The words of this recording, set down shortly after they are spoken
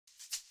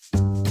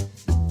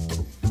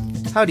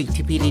Howdy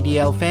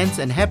TPDDL fans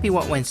and happy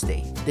What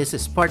Wednesday. This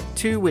is part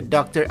 2 with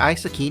Dr.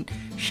 Isakeit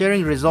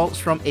sharing results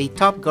from a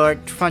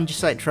Topguard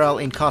fungicide trial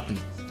in cotton.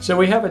 So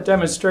we have a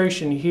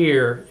demonstration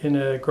here in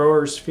a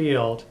grower's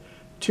field.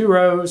 2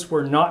 rows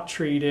were not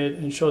treated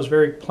and shows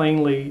very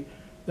plainly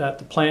that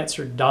the plants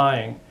are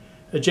dying.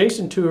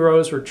 Adjacent 2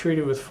 rows were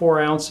treated with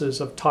 4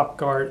 ounces of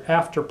Topguard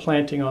after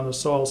planting on the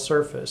soil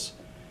surface.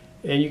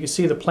 And you can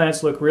see the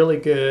plants look really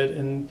good,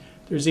 and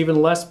there's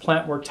even less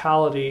plant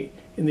mortality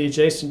in the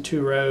adjacent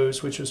 2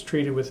 rows, which was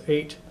treated with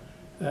 8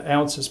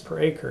 ounces per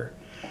acre.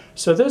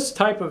 So this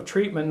type of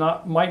treatment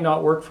might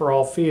not work for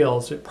all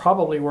fields. It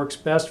probably works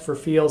best for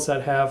fields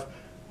that have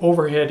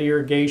overhead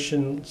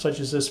irrigation, such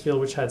as this field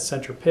which had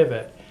center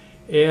pivot.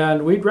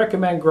 And we'd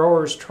recommend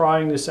growers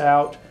trying this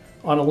out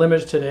on a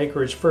limited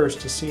acreage first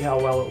to see how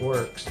well it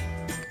works.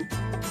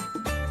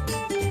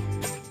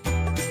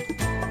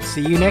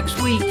 See you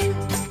next week.